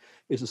 day,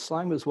 is the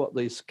same as what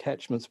these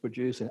catchments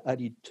produce in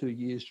 82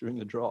 years during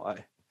the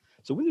dry.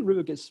 So when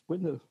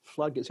the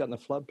flood gets out in the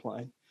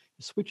floodplain,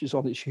 it switches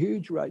on these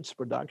huge rates of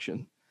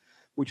production,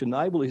 which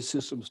enable these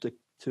systems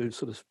to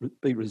sort of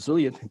be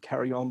resilient and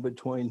carry on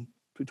between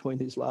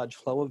these large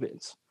flow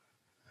events.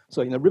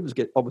 So, rivers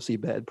get obviously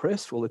bad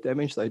press for all the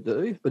damage they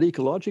do, but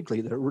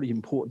ecologically, they're a really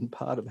important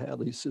part of how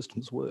these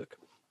systems work.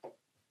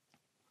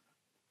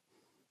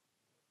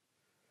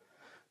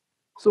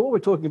 So what we're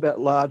talking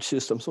about, large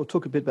systems, so I'll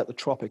talk a bit about the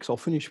tropics. I'll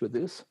finish with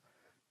this.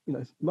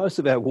 Most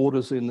of our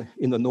water's in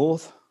the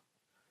north.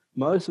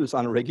 Most of it's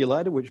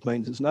unregulated, which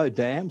means there's no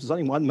dams. There's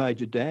only one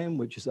major dam,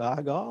 which is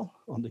Argyle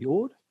on the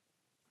Ord.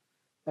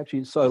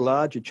 Actually, it's so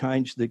large, it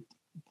changed the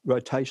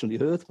rotation of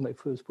the Earth when they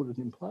first put it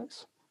in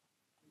place.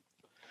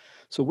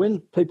 So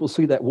when people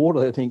see that water,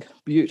 they think,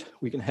 beaut,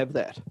 we can have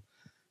that.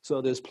 So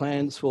there's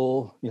plans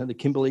for the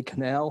Kimberley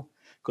Canal,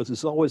 because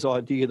there's always the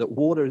idea that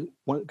water,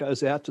 when it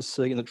goes out to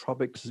sea in the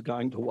tropics, is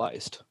going to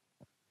waste.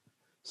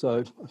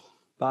 So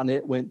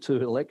Barnett went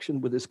to election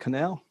with this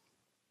canal.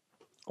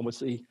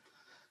 Obviously,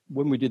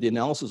 when we did the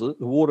analysis of it,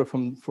 the water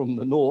from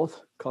the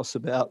north costs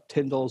about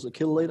 $10 a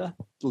kilolitre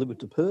delivered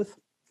to Perth.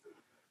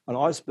 An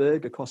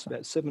iceberg, it costs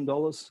about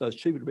 $7, so it's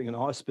cheaper to bring an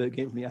iceberg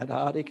in from the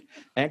Antarctic,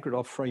 anchor it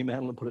off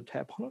Fremantle and put a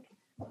tap on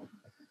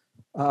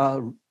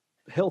it.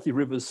 Healthy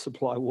rivers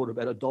supply water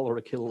about $1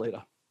 a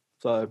kilolitre.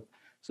 So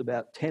it's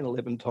about 10,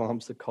 11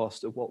 times the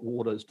cost of what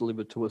water is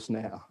delivered to us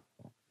now.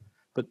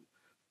 But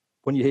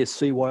when you hear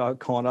Seaway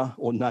O'Connor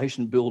or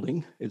nation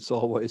building, it's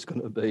always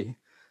going to be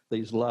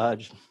these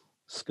large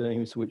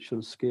schemes which sort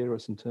of scare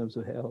us in terms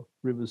of how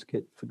rivers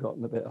get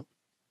forgotten about.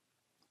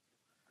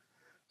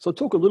 So I'll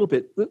talk a little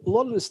bit. A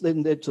lot of this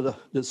then led to the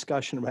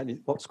discussion around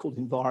what's called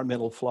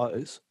environmental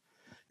flows.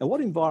 And what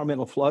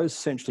environmental flows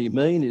essentially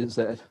mean is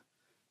that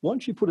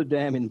once you put a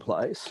dam in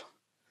place,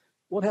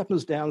 what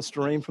happens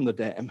downstream from the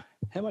dam?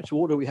 How much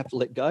water we have to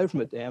let go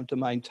from a dam to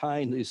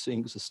maintain these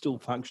things as still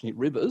functioning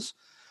rivers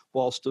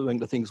whilst doing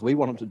the things we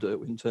want them to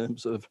do in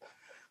terms of,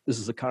 this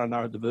is a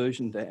Kununurra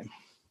diversion dam.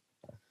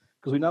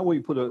 Because we know when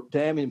we put a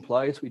dam in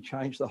place, we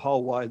change the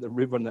whole way the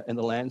river and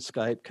the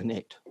landscape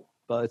connect,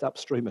 both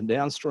upstream and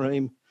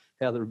downstream,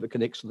 how the river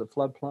connects to the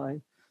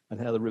floodplain and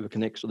how the river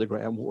connects to the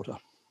groundwater.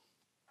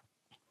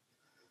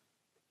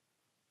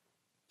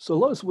 So a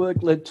lot of this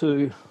work led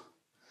to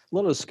a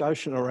lot of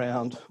discussion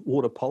around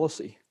water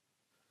policy.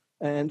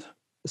 And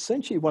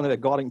essentially one of our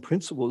guiding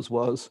principles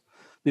was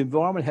the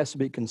environment has to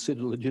be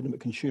considered a legitimate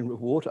consumer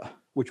of water,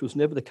 which was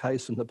never the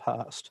case in the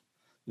past.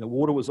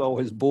 Water was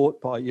always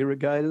bought by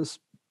irrigators,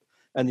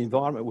 and the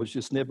environment was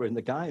just never in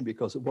the game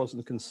because it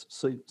wasn't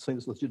seen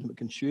as a legitimate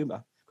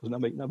consumer because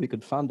nobody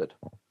could fund it.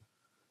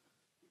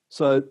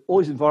 So all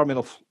these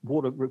environmental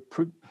water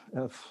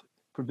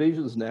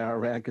provisions now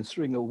around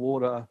considering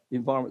the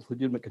environment's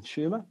legitimate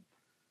consumer.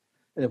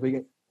 And if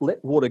we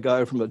let water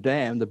go from a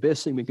dam, the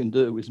best thing we can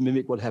do is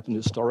mimic what happened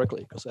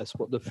historically, because that's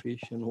what the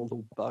fish and all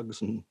the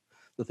bugs and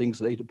the things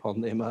that eat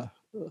upon them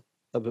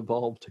have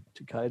evolved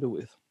to cater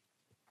with.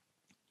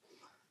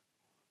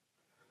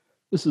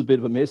 This is a bit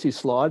of a messy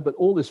slide, but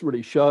all this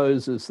really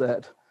shows is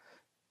that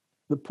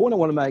the point I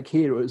want to make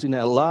here is in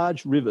our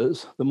large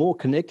rivers, the more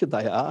connected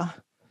they are,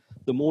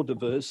 the more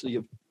diversity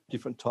of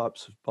different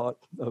types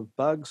of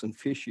bugs and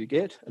fish you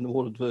get, and the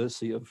more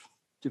diversity of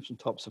different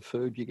types of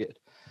food you get.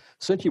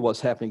 Essentially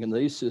what's happening in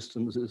these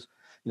systems is,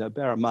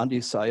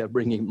 barramundi, say, are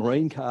bringing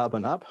marine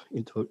carbon up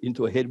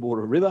into a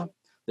headwater river.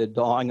 They're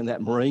dying and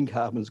that marine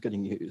carbon is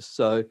getting used.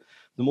 So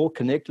the more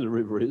connected a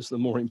river is, the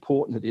more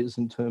important it is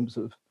in terms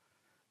of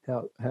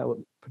how it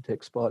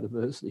protects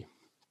biodiversity.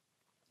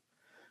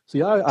 So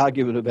the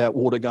argument about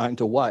water going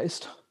to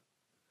waste,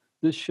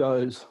 this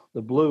shows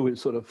the blue is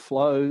sort of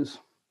flows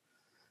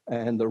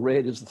and the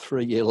red is the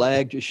 3-year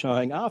lag, just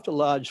showing after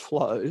large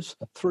flows,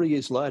 3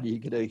 years later, you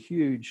get a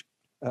huge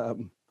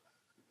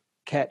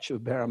catch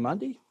of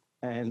barramundi,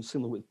 and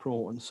similar with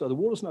prawns. So the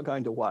water's not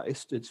going to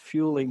waste, it's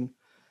fueling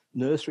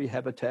nursery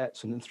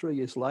habitats, and then 3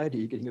 years later,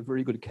 you're getting a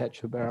very good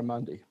catch of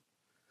barramundi.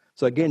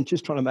 So again,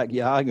 just trying to make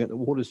the argument that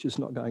water's just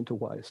not going to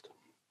waste.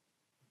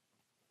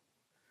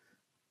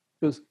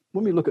 Because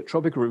when we look at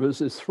tropical rivers,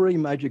 there's 3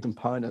 major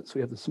components.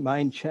 We have the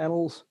main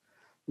channels,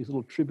 these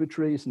little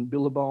tributaries and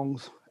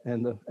billabongs,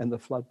 and the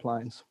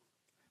floodplains.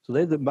 So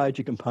they're the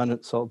major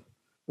components of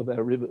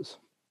our rivers,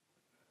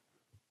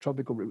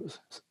 tropical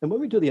rivers. And when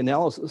we do the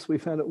analysis, we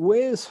found that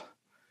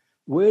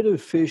where do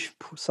fish,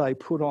 say,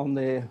 put on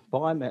their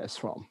biomass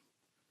from?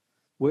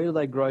 Where do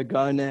they grow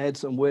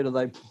gonads and where do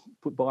they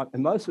put biomass?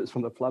 And most of it's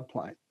from the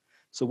floodplain.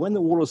 So when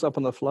the water's up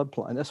on the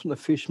floodplain, that's when the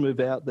fish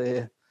move out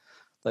there,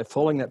 they're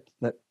following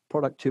that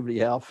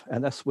productivity alpha,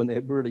 and that's when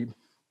they're really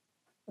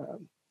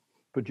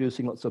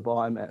producing lots of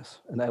biomass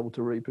and able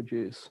to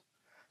reproduce.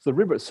 So the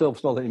river itself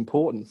is not that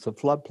important. It's the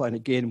floodplain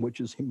again,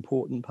 which is the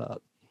important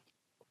part.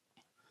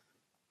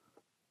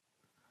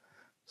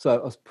 So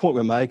the point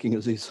we're making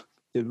is these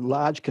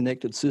large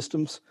connected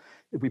systems.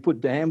 If we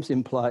put dams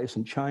in place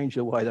and change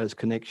the way those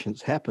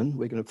connections happen,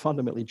 we're going to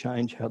fundamentally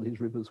change how these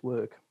rivers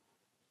work.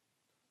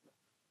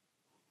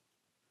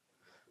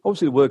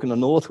 Obviously, the work in the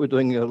north, we're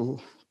doing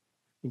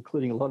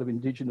including a lot of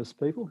Indigenous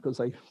people because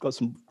they've got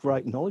some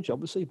great knowledge,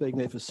 obviously. Being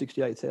there for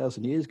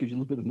 68,000 years gives you a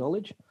little bit of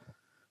knowledge.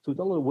 So we've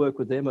done a lot of work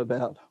with them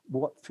about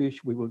what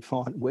fish we would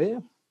find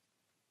where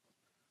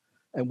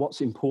and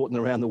what's important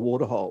around the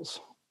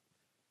waterholes.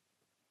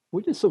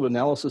 We did sort of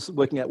analysis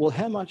working out,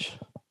 well,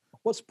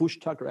 what's bush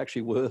tucker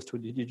actually worth to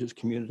an Indigenous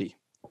community?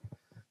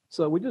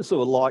 So we did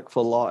sort of like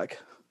for like,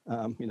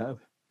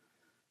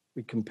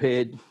 we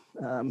compared,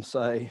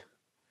 say,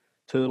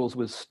 turtles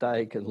with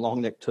steak and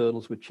long-necked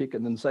turtles with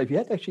chicken, and say, if you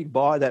had to actually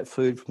buy that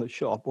food from the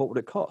shop, what would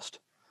it cost?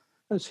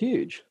 And it's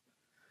huge.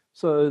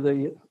 So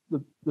the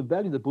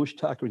value of the bush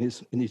tucker in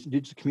these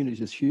Indigenous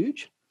communities is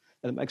huge,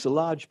 and it makes a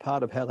large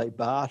part of how they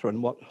barter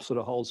and what sort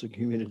of holds the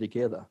community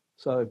together.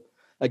 So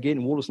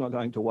again, water's not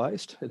going to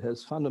waste. It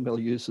has fundamental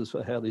uses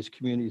for how these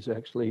communities are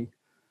actually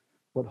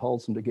what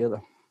holds them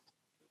together.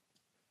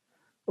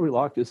 I really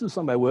like this. This is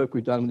some of our work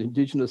we've done with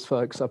Indigenous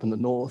folks up in the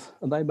north,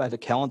 and they made a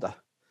calendar.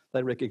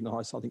 They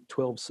recognise, I think,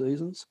 12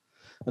 seasons,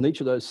 and each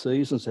of those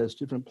seasons has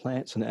different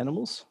plants and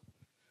animals.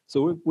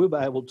 So we'll be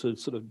able to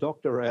sort of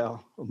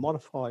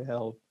modify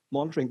our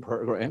monitoring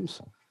programs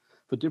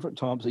for different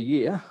times a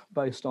year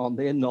based on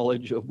their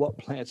knowledge of what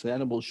plants and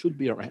animals should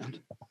be around.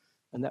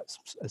 And that's,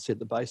 as I said,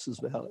 the basis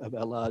of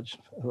our large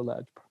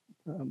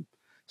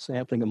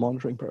sampling and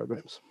monitoring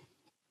programs.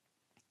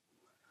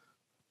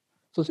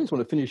 So I just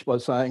want to finish by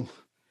saying,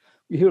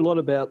 you hear a lot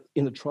about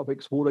in the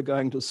tropics, water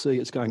going to sea,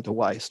 it's going to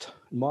waste.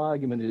 My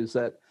argument is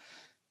that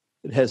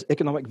it has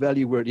economic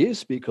value where it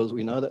is because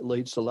we know that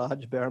leads to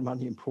large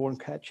barramundi and prawn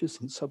catches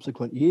in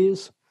subsequent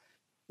years.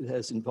 It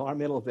has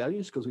environmental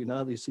values because we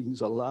know these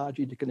things are large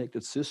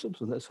interconnected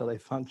systems and that's how they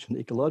function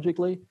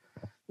ecologically.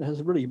 It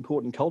has really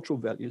important cultural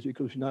values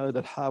because you know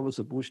that harvests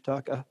of bush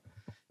tucker,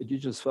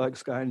 Indigenous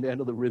folks going down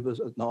to the rivers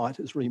at night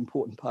is a really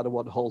important part of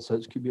what holds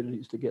those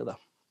communities together.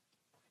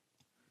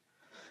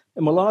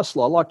 And my last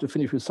slide, I'd like to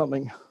finish with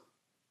something a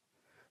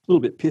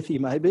little bit pithy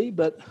maybe,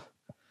 but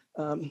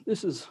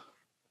this is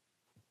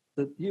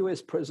the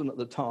US president at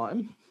the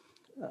time,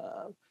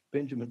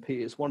 Benjamin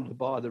Pierce, wanted to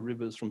buy the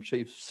rivers from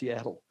Chief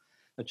Seattle.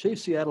 Now, Chief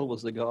Seattle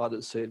was the guy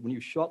that said, when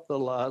you shot the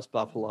last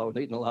buffalo and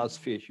eaten the last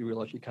fish, you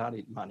realise you can't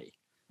eat money.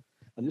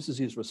 And this is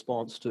his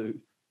response to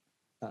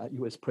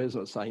US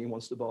president saying he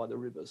wants to buy the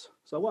rivers.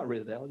 So I won't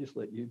read it out, I'll just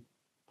let you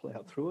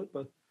plough through it.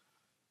 But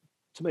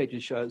to me, it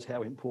just shows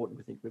how important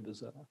we think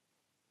rivers are.